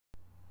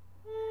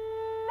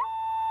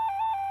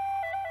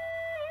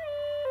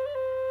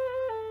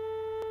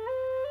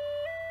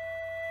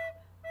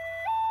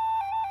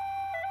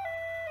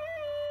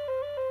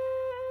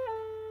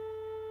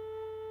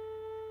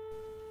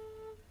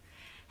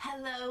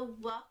Hello,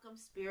 welcome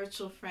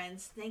spiritual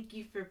friends. Thank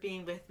you for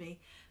being with me.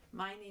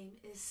 My name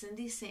is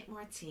Cindy St.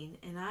 Martine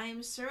and I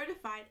am a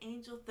certified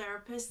angel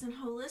therapist and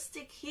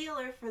holistic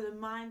healer for the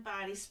mind,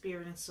 body,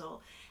 spirit, and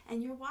soul.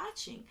 And you're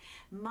watching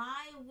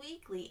my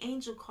weekly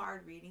angel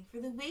card reading for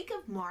the week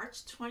of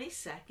March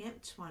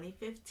 22nd,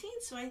 2015.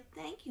 So I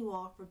thank you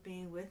all for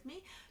being with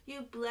me.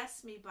 You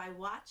bless me by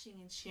watching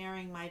and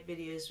sharing my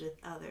videos with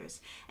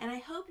others. And I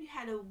hope you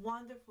had a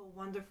wonderful,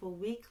 wonderful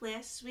week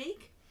last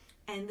week.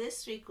 And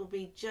this week will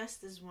be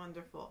just as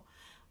wonderful.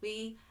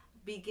 We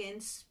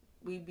begun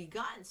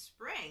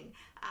spring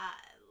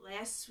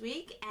last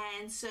week,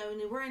 and so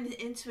we're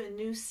into a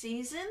new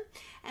season.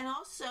 And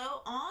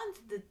also on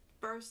the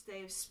first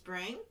day of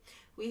spring,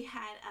 we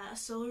had a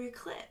solar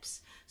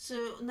eclipse.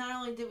 So not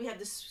only did we have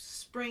the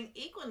spring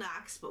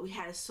equinox, but we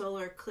had a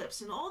solar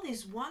eclipse, and all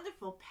these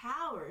wonderful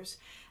powers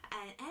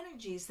and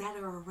energies that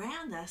are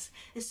around us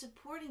is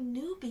supporting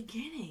new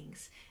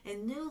beginnings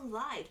and new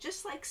life,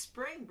 just like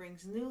spring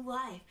brings new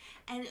life.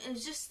 And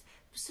it's just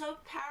so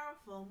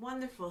powerful and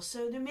wonderful.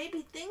 So there may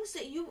be things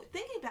that you're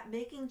thinking about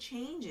making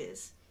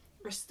changes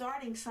or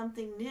starting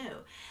something new,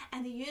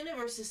 and the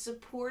universe is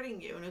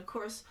supporting you, and of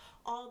course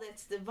all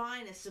that's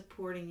divine is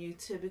supporting you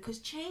too, because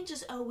change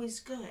is always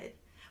good.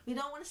 We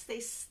don't want to stay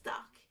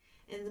stuck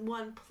in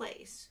one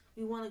place.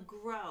 We want to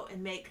grow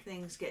and make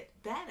things get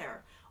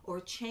better or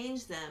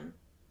change them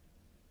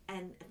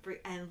and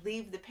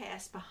leave the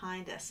past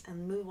behind us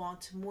and move on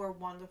to more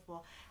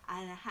wonderful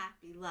and a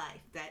happy life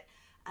that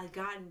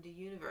God and the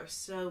universe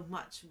so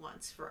much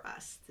wants for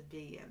us to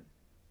be in.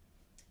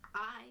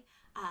 I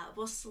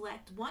will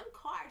select one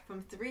card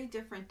from 3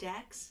 different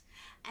decks,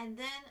 and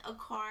then a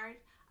card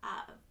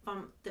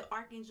from the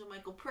Archangel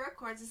Michael prayer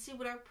cards, and see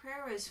what our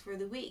prayer is for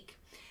the week.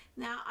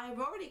 Now, I've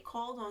already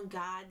called on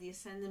God, the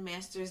Ascended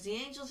Masters, the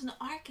angels, and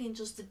the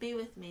archangels to be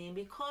with me, and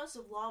because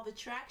of law of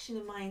attraction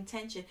and my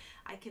intention,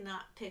 I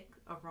cannot pick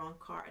a wrong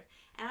card.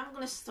 And I'm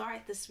going to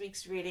start this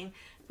week's reading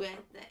with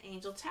the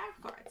Angel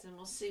Tarot cards, and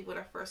we'll see what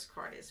our first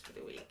card is for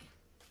the week.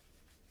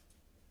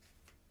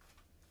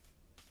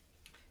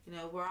 You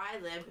know, where I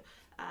live,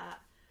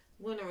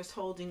 winter is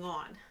holding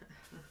on.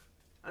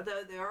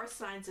 Although there are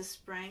signs of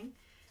spring,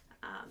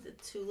 the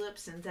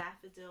tulips and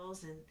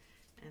daffodils and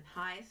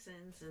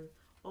hyacinths and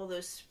all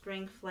those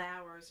spring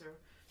flowers are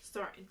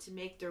starting to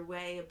make their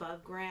way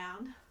above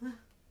ground.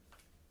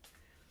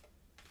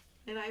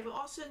 And I've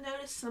also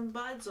noticed some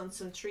buds on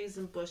some trees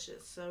and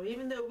bushes. So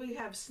even though we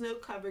have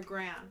snow-covered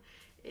ground,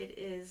 it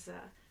is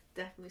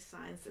definitely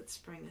signs that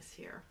spring is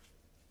here.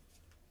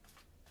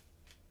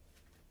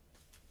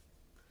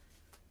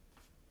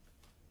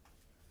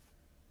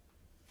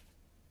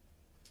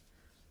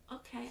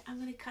 Okay,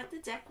 I'm going to cut the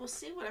deck. We'll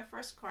see what our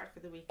first card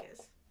for the week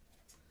is.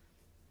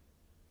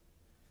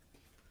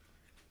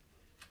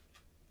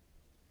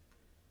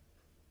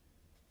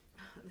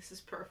 This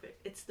is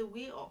perfect. It's the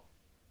Wheel.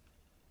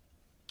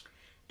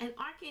 And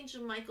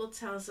Archangel Michael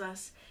tells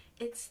us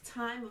it's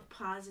time of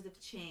positive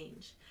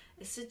change.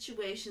 A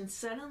situation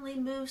suddenly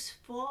moves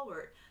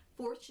forward.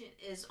 Fortune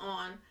is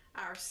on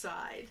our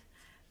side.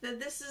 Now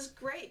this is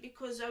great,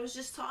 because I was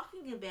just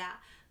talking about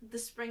the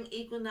spring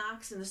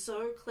equinox and the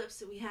solar eclipse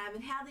that we have,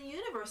 and how the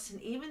universe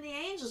and even the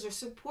angels are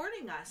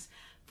supporting us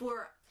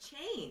for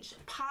change,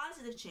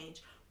 positive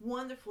change,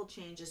 wonderful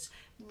changes,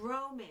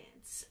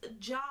 romance,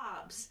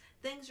 jobs.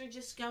 Things are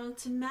just going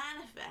to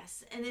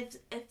manifest, and if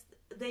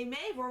they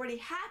may have already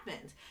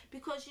happened,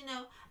 because you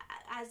know,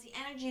 as the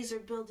energies are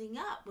building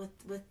up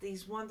with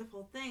these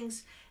wonderful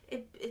things,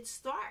 it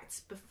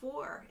starts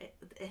before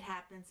it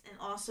happens and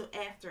also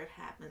after it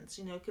happens.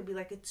 You know, it could be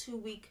like a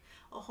 2-week,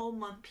 a whole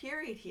month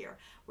period here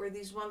where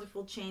these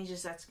wonderful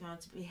changes that's going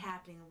to be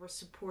happening, and we're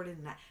supported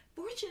in that.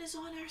 Fortune is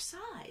on our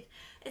side.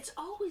 It's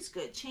always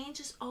good. Change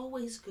is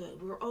always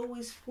good. We're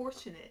always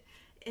fortunate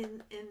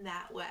in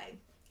that way,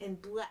 and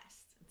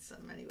blessed in so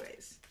many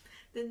ways.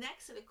 The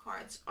next set of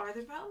cards are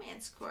the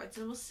romance cards,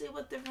 and we'll see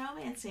what the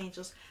romance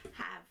angels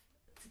have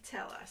to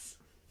tell us.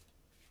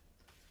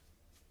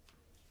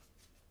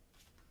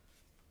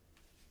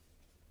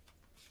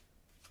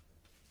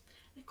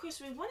 And of course,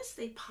 we want to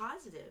stay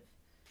positive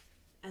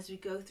as we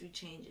go through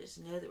changes.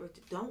 Know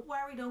that don't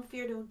worry, don't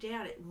fear, don't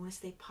doubt it. We want to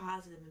stay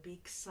positive and be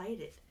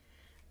excited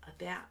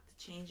about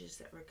the changes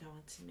that we're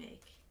going to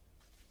make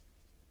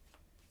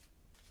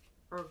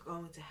or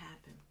going to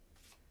happen.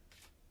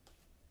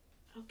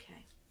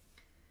 Okay.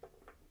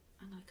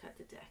 I'm going to cut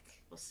the deck.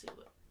 We'll see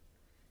what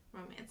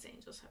romance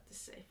angels have to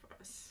say for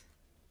us.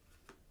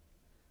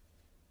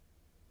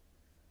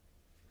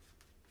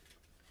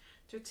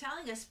 They're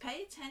telling us,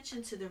 pay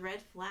attention to the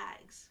red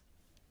flags.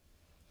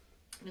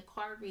 And the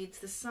card reads,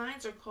 the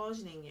signs are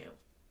cautioning you.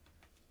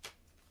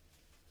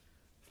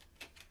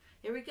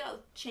 Here we go.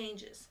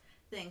 Changes.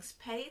 Things.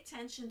 Pay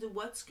attention to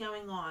what's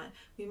going on.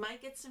 We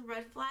might get some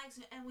red flags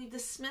and we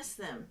dismiss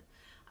them.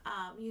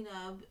 You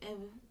know, and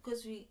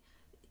because we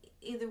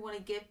either want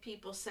to give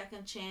people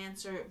second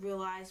chance or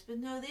realize, but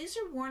no, these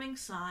are warning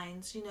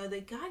signs, you know,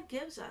 that God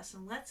gives us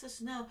and lets us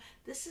know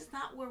this is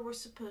not where we're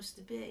supposed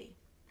to be.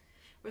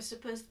 We're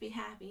supposed to be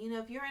happy. You know,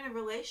 if you're in a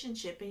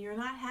relationship and you're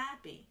not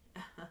happy,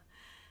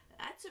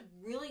 that's a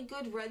really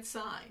good red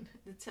sign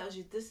that tells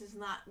you this is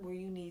not where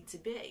you need to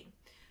be.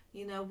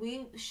 You know,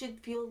 we should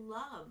feel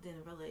loved in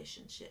a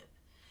relationship.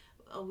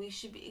 We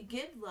should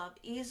give love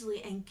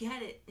easily and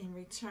get it in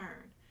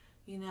return.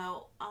 You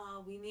know,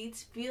 we need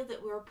to feel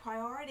that we're a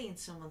priority in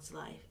someone's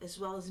life, as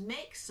well as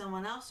make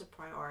someone else a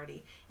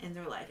priority in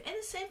their life. And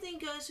the same thing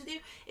goes with you.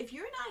 If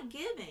you're not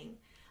giving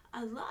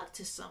a love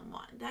to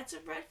someone, that's a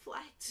red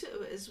flag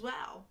too, as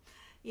well.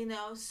 You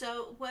know,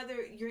 so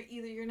whether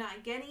you're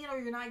not getting it or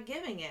you're not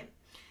giving it,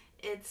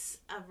 it's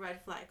a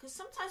red flag. Because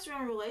sometimes we're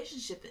in a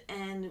relationship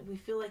and we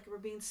feel like we're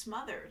being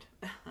smothered.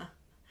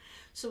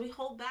 So we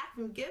hold back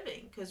from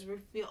giving because we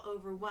feel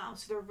overwhelmed.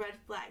 So they're red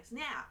flags.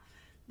 Now,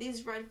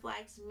 these red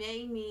flags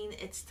may mean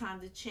it's time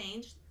to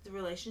change the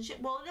relationship.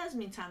 Well, it does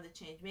mean time to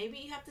change. Maybe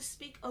you have to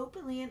speak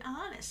openly and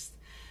honest.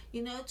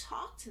 You know,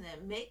 talk to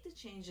them, make the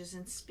changes,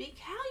 and speak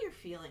how you're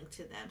feeling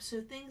to them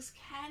so things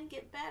can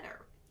get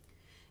better.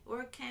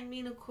 Or it can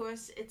mean, of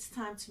course, it's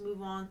time to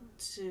move on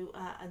to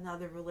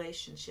another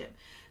relationship.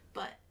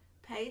 But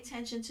pay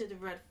attention to the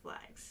red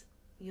flags.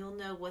 You'll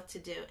know what to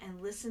do,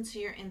 and listen to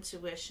your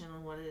intuition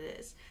on what it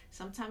is.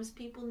 Sometimes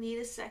people need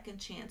a second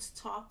chance.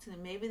 Talk to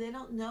them. Maybe they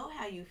don't know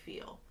how you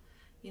feel.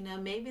 You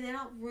know, maybe they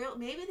don't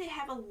maybe they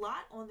have a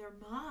lot on their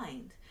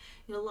mind.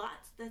 You know, a lot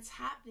that's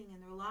happening in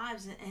their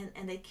lives,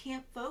 and they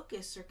can't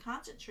focus or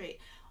concentrate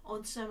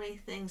on so many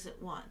things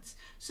at once.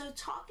 So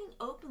talking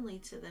openly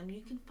to them,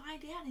 you can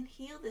find out and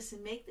heal this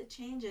and make the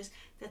changes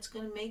that's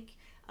going to make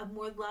a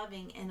more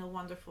loving and a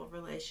wonderful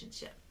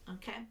relationship.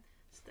 Okay?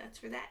 So that's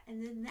for that.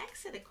 And the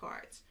next set of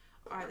cards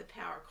are the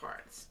power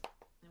cards.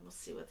 And we'll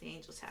see what the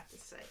angels have to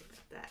say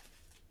about that.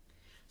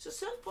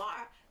 So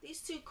far,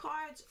 these two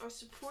cards are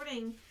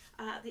supporting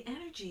the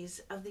energies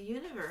of the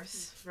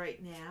universe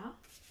right now.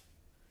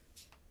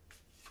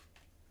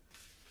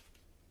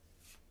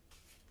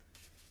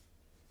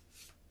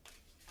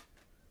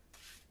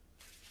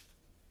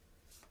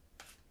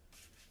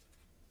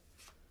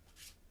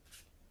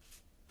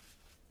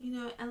 You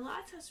know, and a lot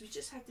of times we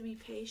just have to be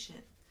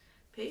patient.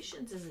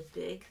 Patience is a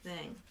big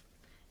thing,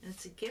 and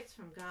it's a gift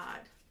from God.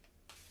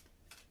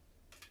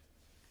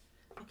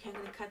 Okay, I'm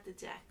going to cut the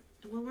deck.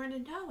 And when we're in a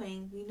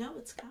knowing, we know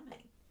it's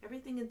coming.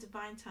 Everything in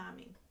divine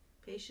timing.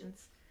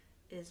 Patience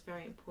is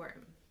very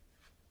important.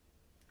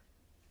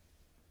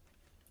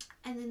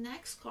 And the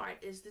next card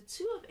is the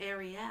Two of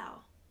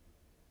Ariel.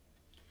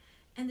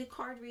 And the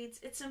card reads,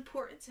 it's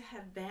important to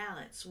have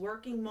balance,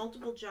 working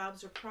multiple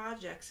jobs or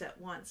projects at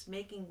once,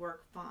 making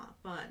work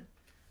fun.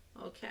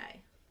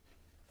 Okay.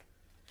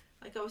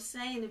 Like I was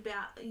saying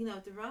about, you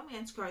know, the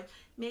romance card,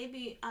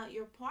 maybe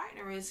your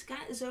partner is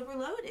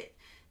overloaded.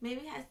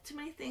 Maybe has too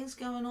many things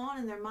going on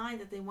in their mind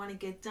that they want to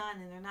get done,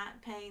 and they're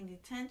not paying the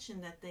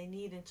attention that they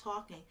need in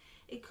talking.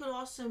 It could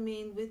also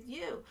mean with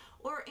you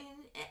or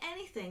in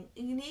anything.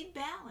 You need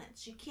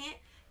balance. You can't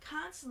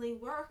constantly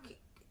work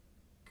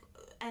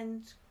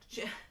and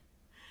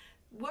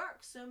work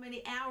so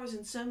many hours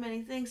and so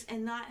many things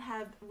and not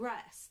have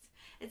rest.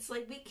 It's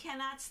like we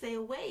cannot stay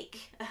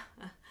awake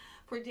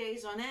for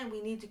days on end.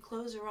 We need to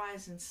close our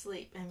eyes and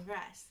sleep and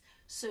rest.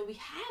 So we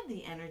have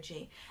the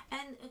energy.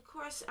 And of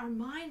course, our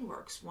mind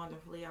works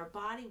wonderfully. Our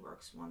body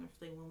works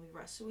wonderfully when we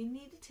rest. So we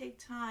need to take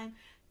time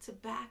to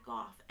back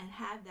off and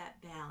have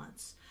that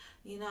balance,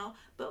 you know.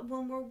 But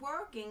when we're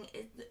working,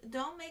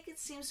 don't make it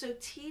seem so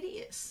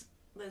tedious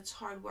that it's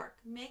hard work.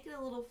 Make it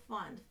a little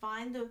fun.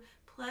 Find the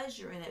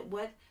pleasure in it.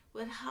 What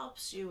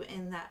helps you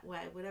in that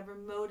way, whatever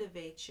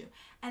motivates you.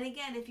 And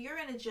again, if you're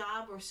in a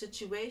job or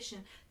situation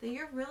that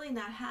you're really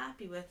not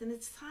happy with, then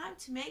it's time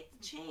to make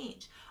the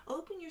change.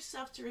 Open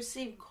yourself to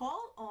receive.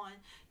 Call on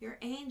your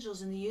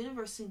angels and the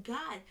universe and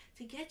God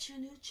to get you a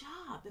new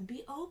job, and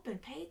be open.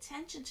 Pay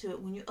attention to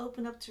it when you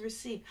open up to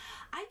receive.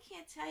 I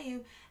can't tell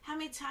you how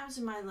many times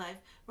in my life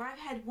where I've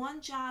had one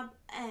job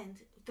end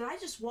that I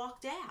just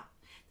walked out.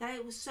 That I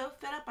was so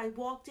fed up, I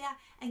walked out,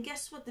 and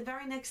guess what? The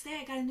very next day,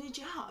 I got a new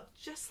job,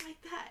 just like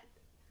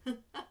that.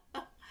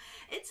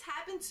 It's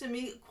happened to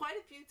me quite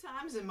a few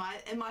times in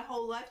my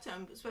whole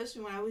lifetime,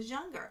 especially when I was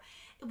younger.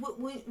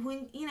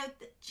 When you know,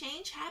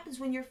 change happens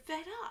when you're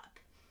fed up,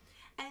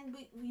 and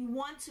we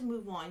want to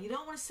move on. You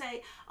don't want to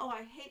say, "Oh,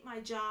 I hate my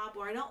job,"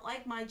 or "I don't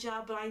like my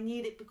job, but I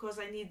need it because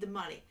I need the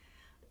money."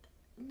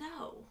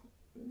 No,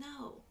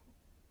 no,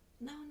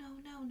 no, no,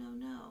 no, no,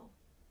 no.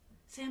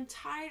 Say, I'm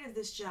tired of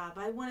this job.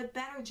 I want a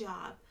better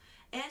job.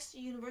 Ask the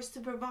universe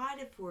to provide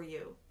it for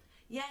you.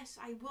 Yes,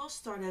 I will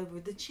start over.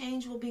 The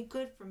change will be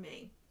good for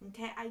me.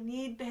 Okay, I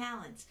need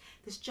balance.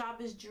 This job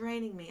is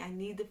draining me. I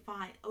need to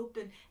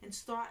open and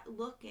start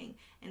looking,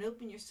 and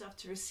open yourself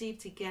to receive,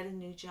 to get a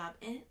new job.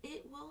 And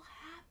it will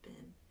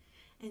happen.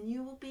 And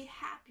you will be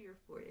happier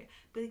for you.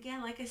 But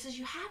again, like I said,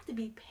 you have to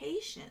be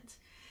patient.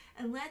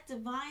 And let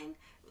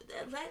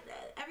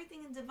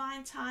everything in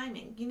divine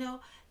timing. You know,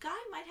 God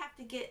might have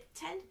to get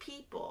 10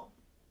 people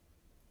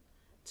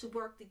to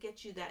work to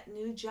get you that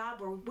new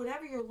job, or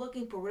whatever you're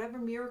looking for, whatever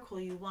miracle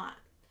you want,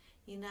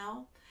 you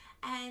know.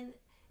 And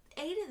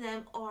 8 of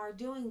them are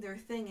doing their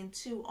thing and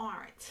 2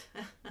 aren't.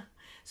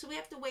 So we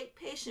have to wait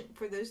patient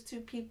for those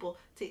 2 people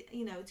to,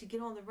 to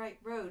get on the right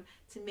road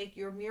to make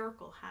your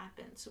miracle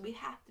happen. So we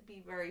have to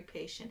be very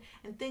patient,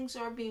 and things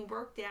are being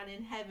worked out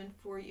in heaven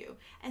for you.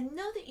 And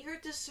know that you're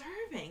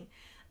deserving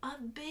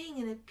of being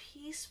in a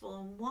peaceful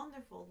and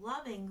wonderful,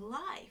 loving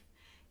life,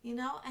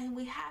 and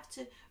we have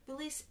to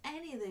release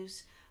any of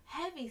those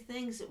heavy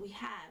things that we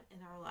have in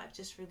our life.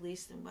 Just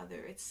release them,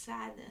 whether it's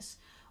sadness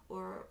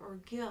or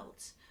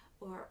guilt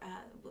or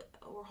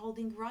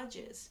holding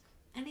grudges.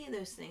 Any of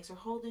those things, or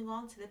holding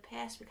on to the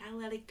past. We gotta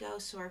let it go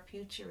so our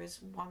future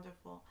is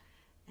wonderful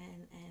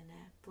and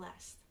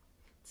blessed.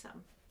 So,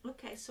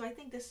 okay, so I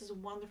think this is a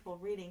wonderful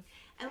reading.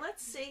 And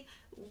let's see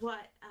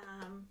what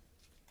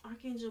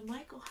Archangel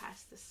Michael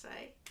has to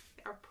say.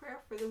 Our prayer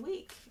for the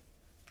week.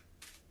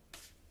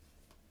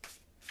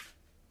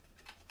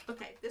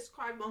 Okay, this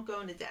card won't go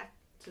into deck,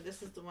 so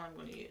this is the one I'm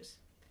going to use.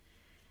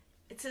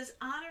 It says,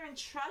 honor and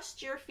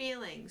trust your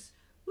feelings.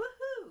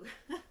 Woohoo!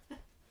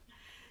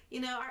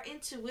 Our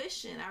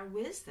intuition, our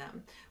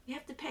wisdom, we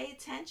have to pay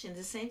attention.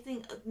 The same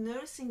thing,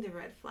 noticing the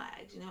red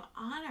flags,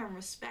 honor and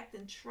respect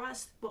and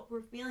trust what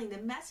we're feeling, the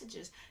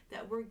messages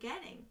that we're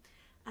getting.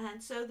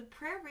 And so the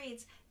prayer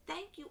reads,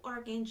 thank you,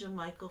 Archangel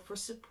Michael, for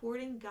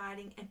supporting,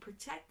 guiding, and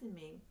protecting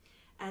me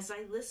as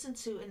I listen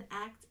to and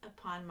act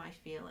upon my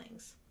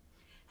feelings.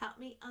 Help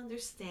me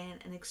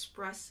understand and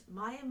express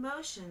my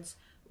emotions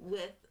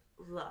with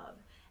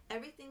love.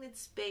 Everything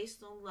that's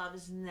based on love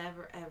is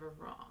never, ever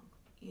wrong.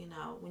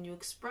 When you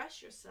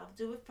express yourself,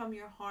 do it from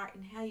your heart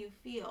and how you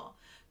feel.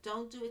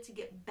 Don't do it to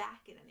get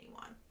back at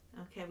anyone.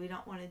 Okay, we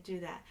don't want to do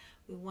that.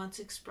 We want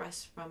to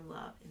express from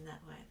love in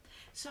that way.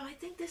 So I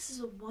think this is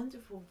a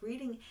wonderful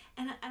reading,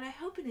 and I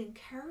hope it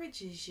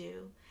encourages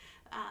you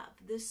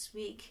this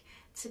week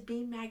to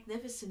be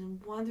magnificent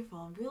and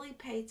wonderful, and really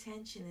pay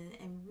attention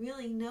and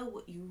really know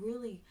what you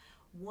really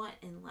want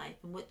in life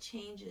and what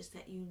changes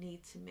that you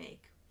need to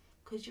make,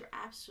 because you're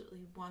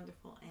absolutely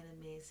wonderful and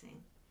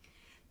amazing.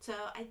 So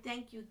I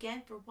thank you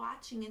again for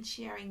watching and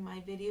sharing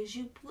my videos.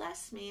 You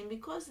bless me, and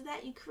because of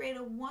that, you create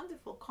a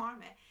wonderful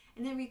karma,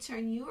 and in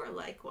return, you are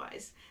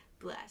likewise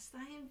blessed.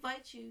 I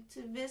invite you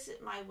to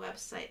visit my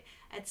website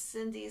at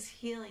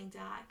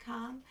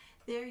cindyshealing.com.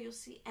 There you'll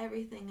see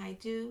everything I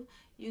do.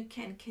 You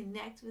can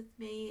connect with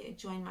me,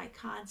 join my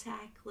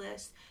contact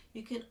list.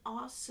 You can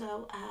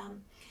also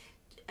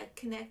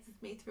connect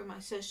with me through my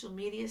social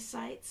media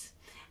sites.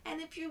 And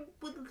if you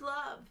would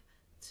love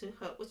to,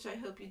 which I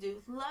hope you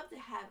do, love to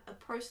have a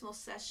personal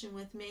session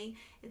with me,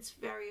 it's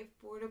very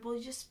affordable.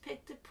 You just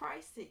pick the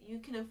price that you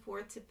can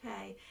afford to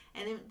pay,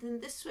 and then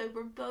this way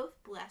we're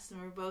both blessed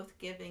and we're both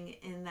giving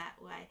in that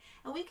way.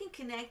 And we can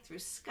connect through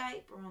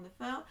Skype or on the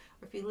phone,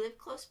 or if you live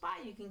close by,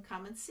 you can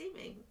come and see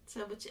me.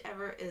 So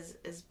whichever is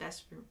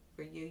best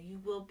for you. You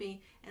will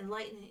be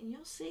enlightened, and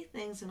you'll see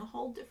things in a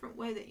whole different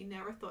way that you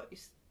never thought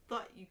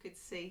you could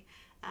see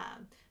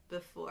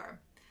before.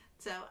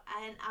 So,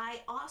 and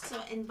I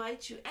also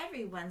invite you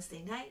every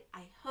Wednesday night.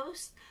 I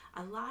host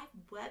a live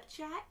web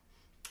chat,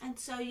 and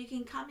so you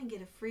can come and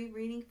get a free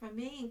reading from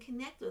me and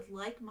connect with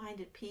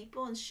like-minded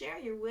people and share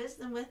your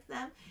wisdom with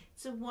them.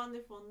 It's a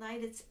wonderful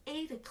night. It's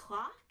 8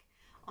 o'clock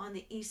on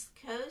the East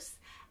Coast,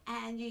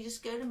 and you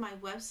just go to my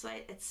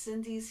website at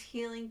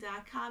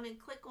cindyshealing.com and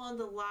click on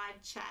the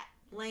live chat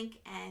link,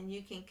 and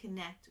you can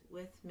connect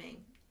with me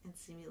and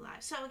see me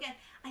live. So again,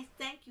 I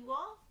thank you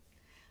all.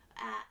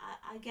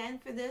 Again,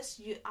 for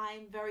this,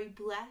 I'm very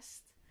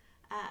blessed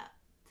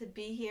to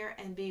be here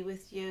and be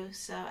with you.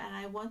 So, and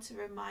I want to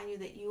remind you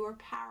that you are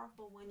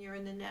powerful when you're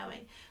in the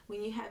knowing.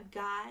 When you have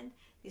God,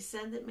 the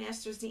Ascended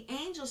Masters, the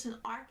angels and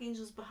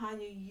archangels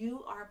behind you,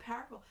 you are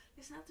powerful.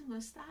 There's nothing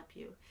going to stop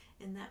you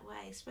in that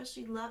way.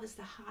 Especially love is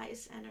the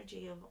highest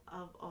energy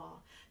of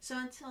all. So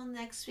until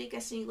next week, I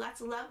send you lots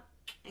of love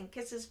and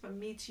kisses from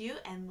me to you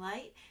and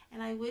light.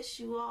 And I wish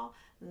you all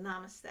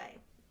namaste.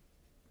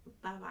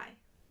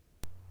 Bye-bye.